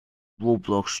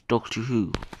Roblox Doctor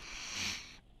Who.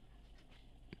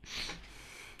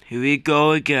 Here we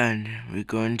go again. We're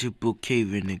going to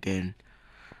Brookhaven again.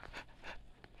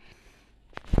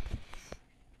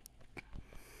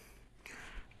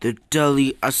 The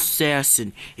Dully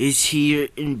Assassin is here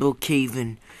in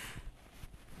Brookhaven.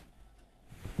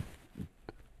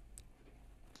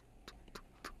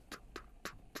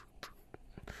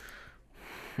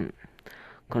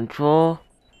 Control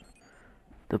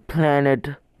the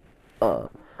planet.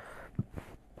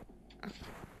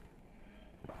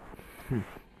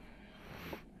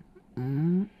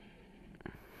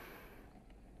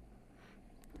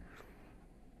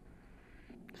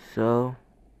 So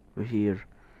we're here.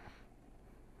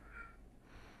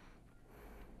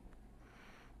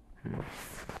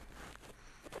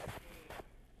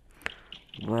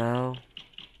 Well,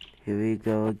 here we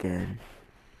go again.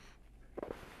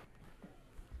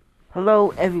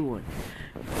 Hello everyone,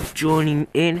 joining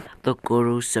in the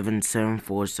Guru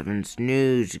 7747's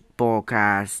news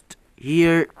broadcast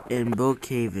here in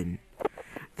Brookhaven.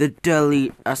 The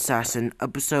Dully Assassin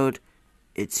episode,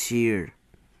 it's here.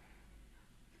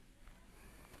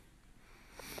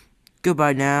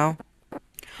 Goodbye now.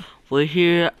 We're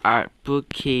here at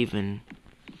Brookhaven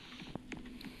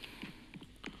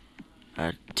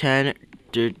at 10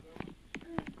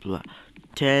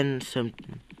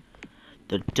 something.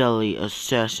 The Dully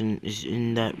Assassin is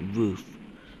in that roof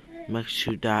next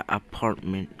to that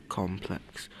apartment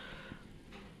complex.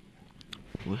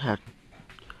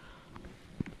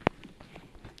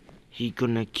 He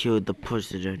gonna kill the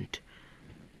president.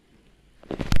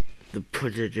 The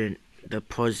president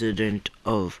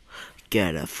of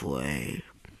Getaway.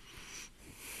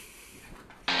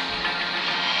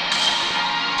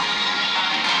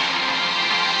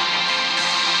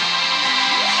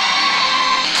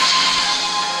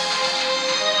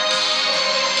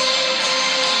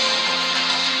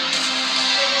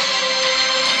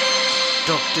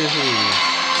 Doctor Who.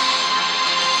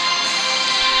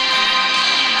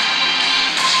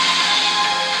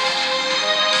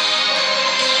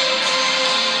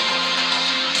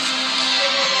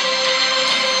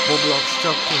 Roblox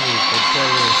Doctor Who, the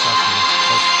Dully Assassin,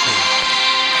 Part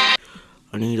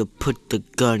 2. I need to put the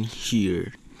gun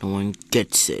here. No one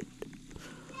gets it.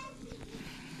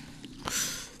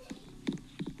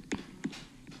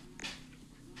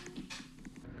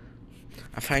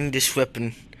 I find this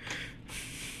weapon.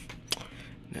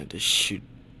 Now to shoot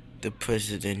the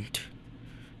president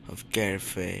of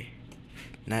Getaway,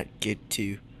 not get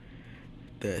to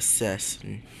the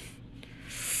assassin.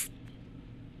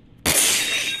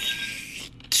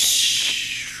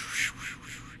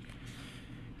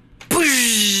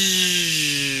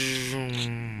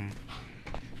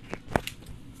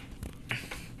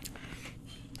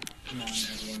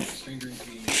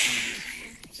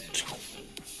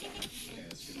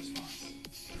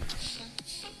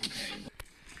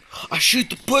 I shoot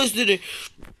the president.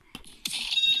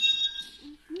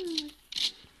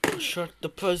 I shot the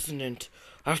president.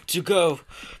 I have to go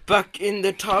back in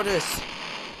the TARDIS.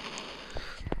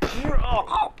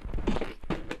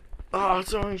 Oh,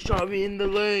 someone shot me in the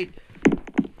leg.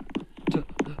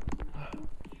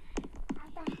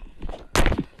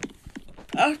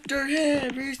 After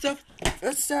him, he's the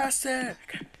assassin.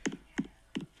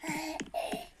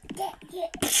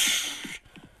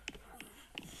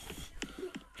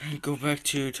 Go back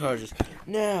to your TARDIS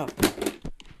now.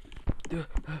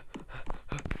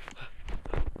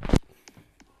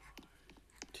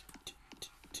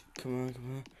 Come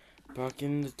on. Back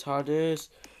in the TARDIS.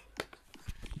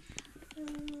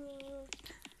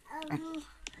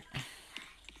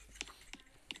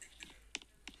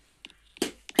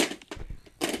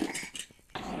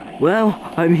 Well,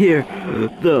 I'm here.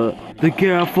 The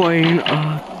Getaway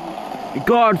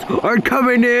guards are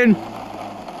coming in.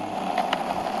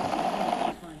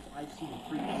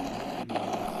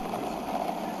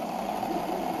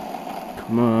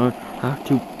 Come on, I have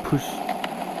to push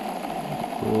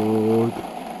forward.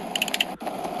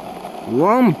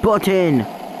 Wrong button.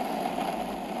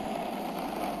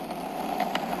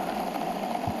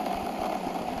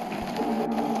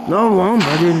 No, wrong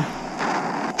button.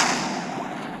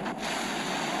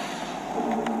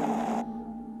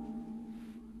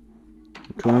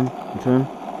 Turn.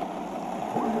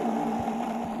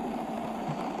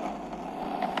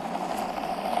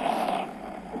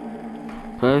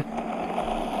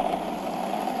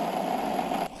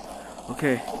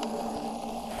 Okay.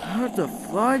 How to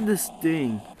fly this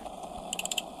thing?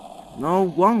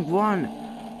 No, wrong one.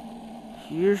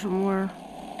 Here somewhere.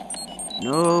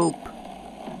 Nope.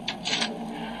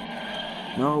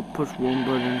 No, push one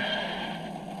button.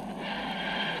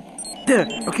 there.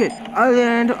 Okay, I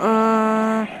land.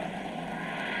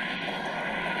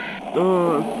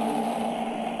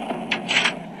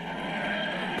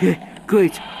 Okay,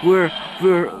 great. We're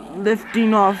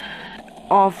lifting off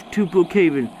to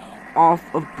Brookhaven, off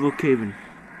of Brookhaven.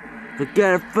 The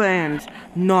Get fans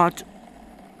not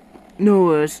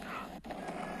know us.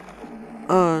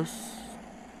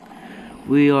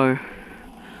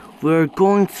 We're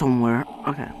going somewhere.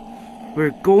 Okay,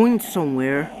 we're going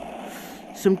somewhere.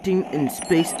 Something in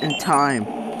space and time.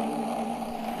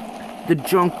 The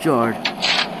junkyard.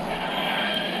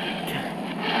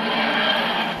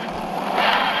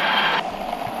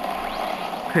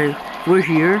 Okay, we're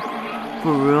here.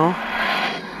 For real.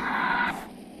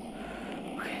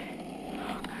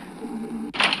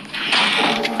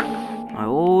 My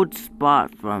old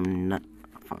spot from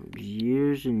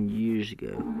years and years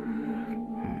ago.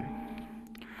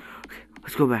 Okay,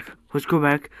 let's go back. Let's go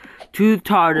back to the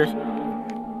TARDIS.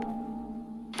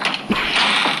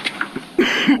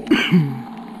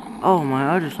 Oh,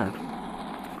 my other self.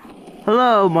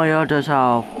 Hello, my other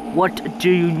self. What do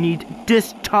you need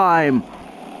this time?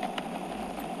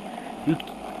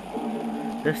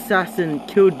 The assassin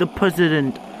killed the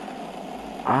president.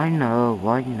 I know.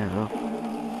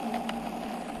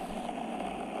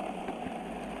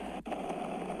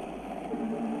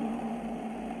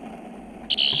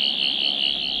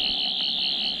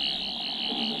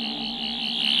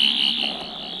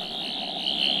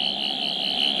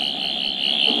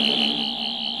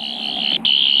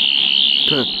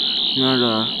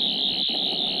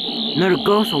 Not to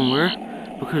go somewhere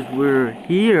because we're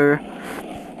here.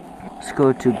 Let's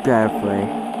go to Gallifrey.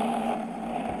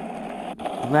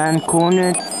 Land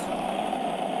coordinates.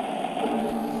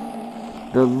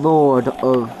 The Lord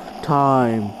of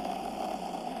Time.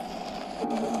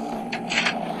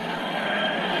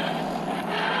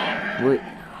 Wait,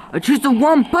 I choose the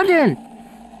wrong button.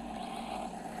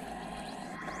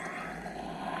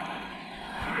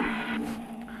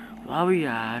 Where are we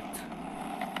at?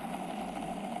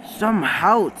 Some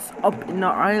house up in the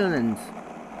islands.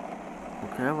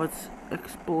 Okay, let's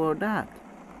explore that.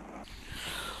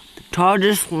 The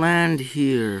TARDIS land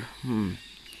here.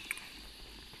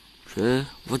 Okay,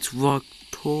 let's walk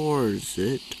towards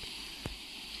it.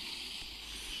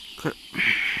 Okay.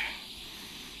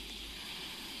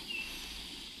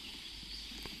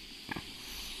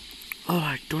 Oh,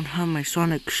 I don't have my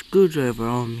sonic screwdriver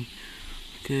on me.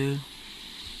 Okay.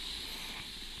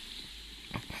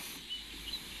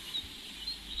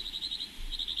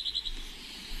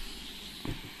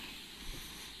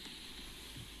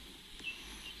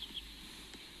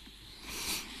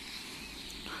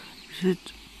 Is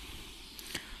it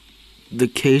the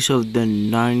case of the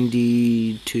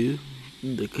 92?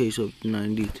 The case of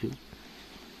 92.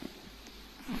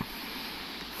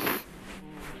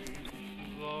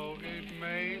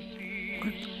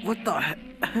 What the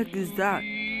heck is that?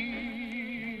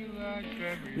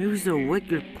 There's a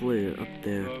record player up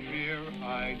there.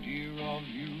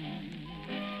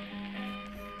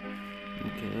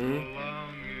 Okay.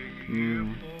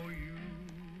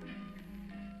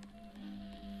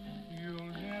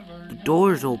 The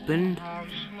door's open.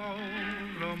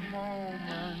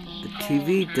 The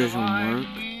TV doesn't work.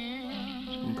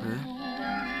 Okay.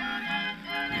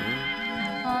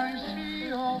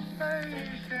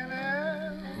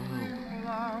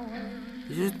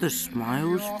 Is it the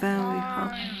Smiles family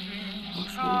household?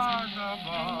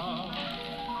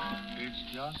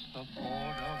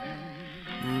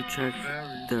 Let me check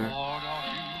there.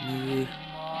 Maybe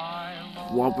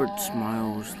Robert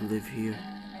Smiles live here.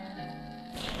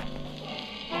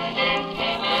 Oh,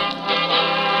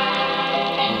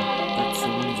 that's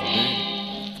someone's bed.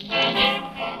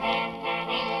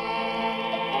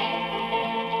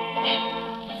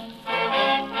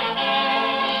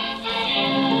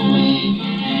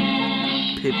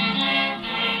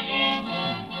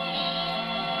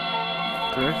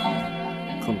 Okay.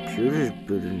 Computer's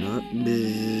booting up.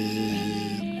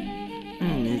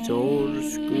 It's an old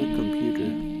school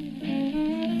computer.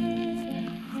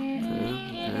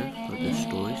 Okay, got the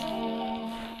stories.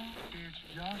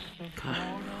 Okay.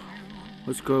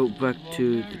 Let's go back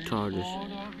to the TARDIS.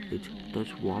 Wait,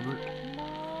 that's Robert?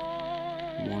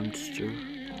 Monster.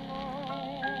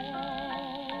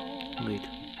 Wait.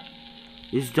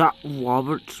 Is that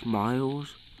Robert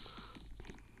Smiles?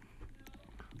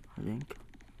 I think.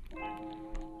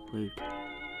 Wait.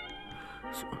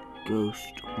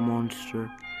 Ghost. Monster.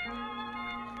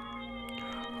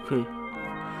 Okay.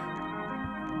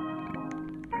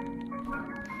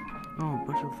 Oh, a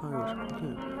bunch of files.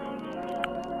 Okay.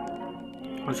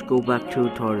 Let's go back to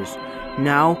TARDIS.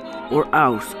 Now or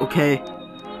else, okay?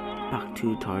 Back to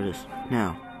to TARDIS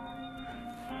now.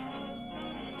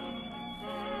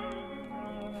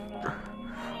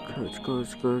 Okay,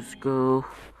 let's go.